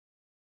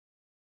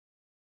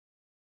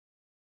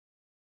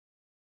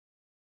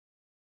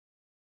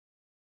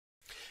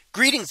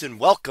Greetings and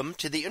welcome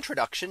to the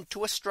introduction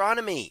to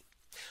astronomy.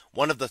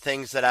 One of the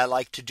things that I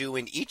like to do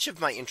in each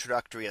of my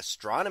introductory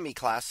astronomy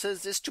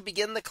classes is to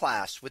begin the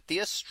class with the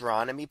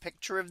astronomy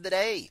picture of the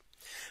day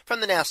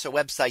from the NASA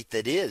website,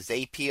 that is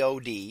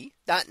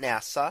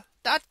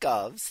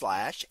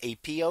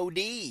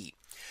apod.nasa.gov/apod.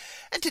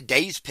 And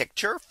today's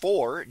picture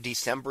for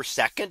December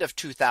 2nd of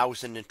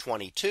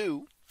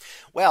 2022.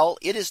 Well,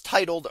 it is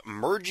titled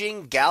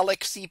Merging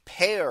Galaxy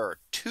Pair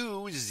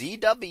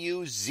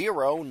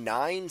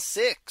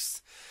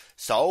 2ZW096.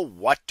 So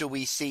what do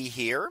we see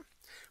here?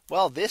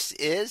 Well, this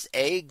is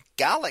a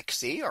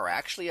galaxy, or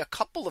actually a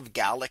couple of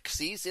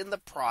galaxies, in the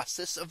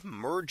process of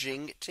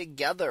merging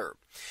together.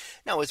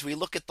 Now, as we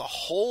look at the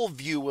whole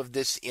view of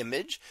this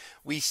image,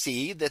 we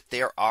see that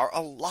there are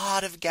a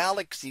lot of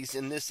galaxies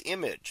in this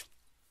image.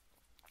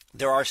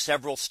 There are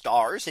several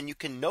stars, and you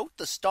can note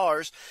the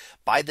stars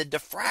by the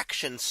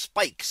diffraction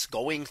spikes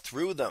going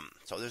through them.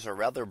 So there's a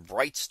rather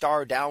bright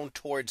star down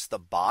towards the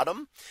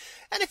bottom.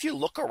 And if you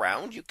look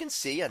around, you can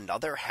see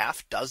another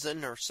half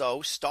dozen or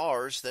so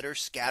stars that are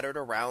scattered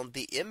around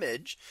the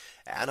image,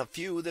 and a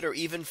few that are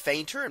even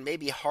fainter and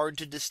maybe hard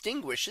to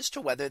distinguish as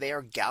to whether they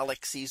are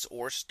galaxies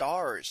or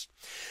stars.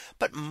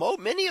 But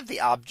many of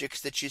the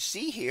objects that you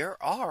see here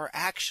are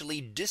actually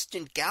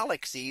distant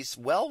galaxies,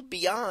 well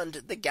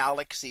beyond the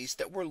galaxies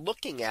that we're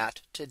looking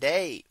at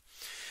today.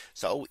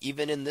 So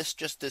even in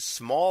just this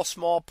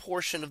small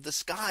portion of the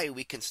sky,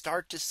 we can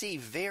start to see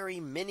very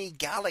many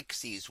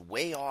galaxies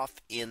way off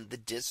in the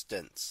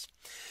distance.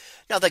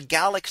 Now, the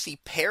galaxy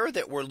pair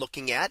that we're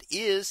looking at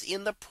is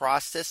in the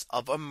process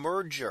of a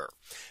merger.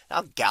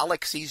 Now,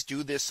 galaxies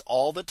do this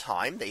all the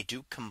time. They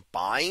do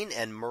combine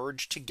and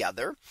merge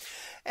together.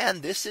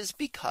 And this is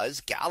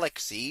because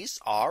galaxies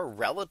are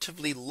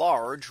relatively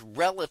large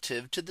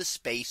relative to the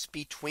space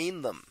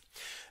between them.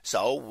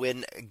 So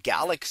when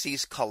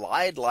galaxies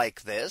collide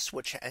like this,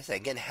 which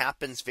again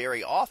happens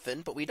very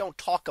often, but we don't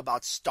talk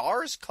about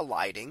stars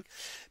colliding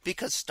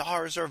because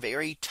stars are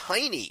very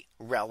tiny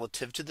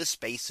relative to the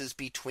spaces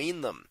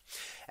between them.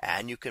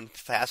 And you can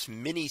pass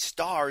many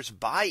stars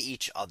by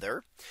each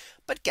other.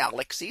 But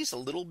galaxies a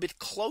little bit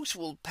close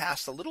will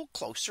pass a little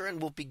closer and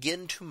will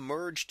begin to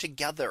merge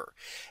together.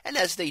 And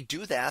as they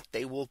do that,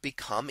 they will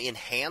become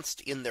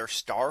enhanced in their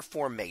star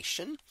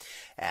formation.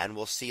 And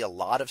we'll see a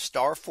lot of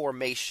star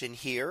formation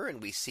here.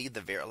 And we see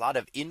a lot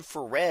of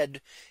infrared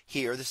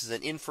here. This is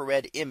an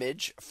infrared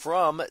image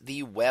from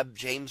the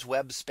James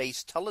Webb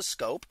Space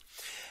Telescope.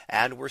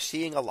 And we're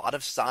seeing a lot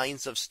of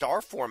signs of star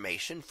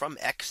formation from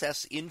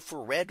excess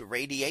infrared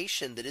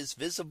radiation that is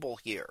visible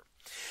here.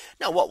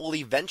 Now, what will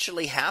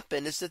eventually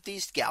happen is that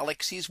these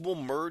galaxies will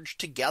merge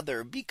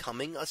together,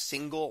 becoming a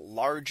single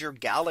larger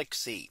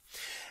galaxy.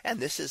 And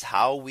this is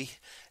how we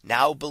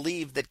now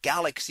believe that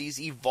galaxies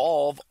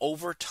evolve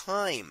over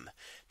time,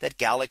 that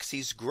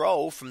galaxies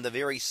grow from the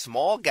very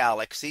small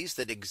galaxies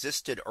that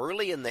existed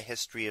early in the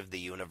history of the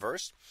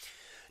universe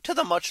to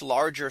the much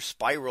larger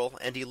spiral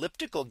and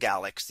elliptical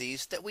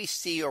galaxies that we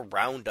see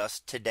around us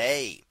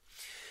today.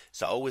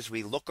 So as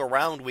we look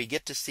around, we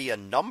get to see a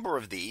number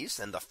of these.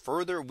 And the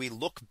further we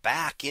look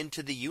back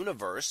into the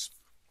universe,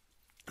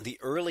 the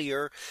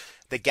earlier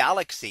the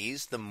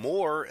galaxies, the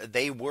more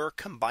they were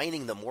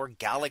combining, the more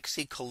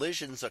galaxy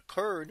collisions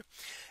occurred.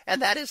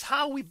 And that is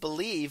how we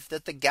believe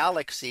that the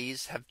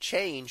galaxies have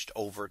changed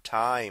over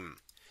time.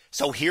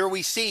 So here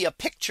we see a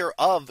picture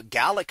of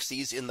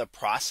galaxies in the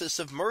process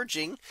of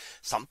merging,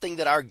 something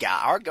that our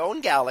own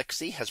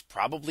galaxy has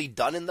probably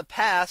done in the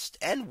past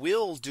and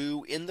will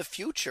do in the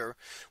future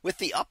with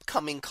the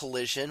upcoming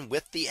collision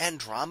with the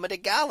Andromeda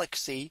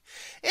galaxy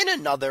in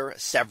another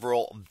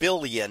several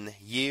billion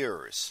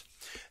years.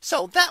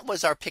 So that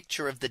was our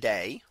picture of the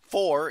day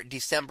for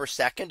December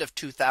 2nd of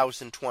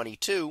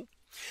 2022.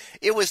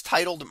 It was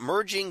titled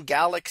Merging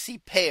Galaxy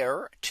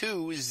Pair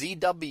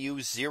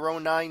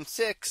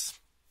 2ZW096.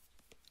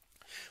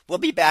 We'll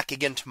be back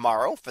again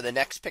tomorrow for the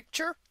next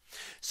picture.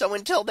 So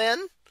until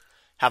then,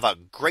 have a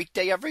great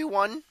day,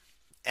 everyone,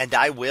 and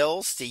I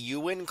will see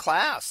you in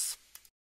class.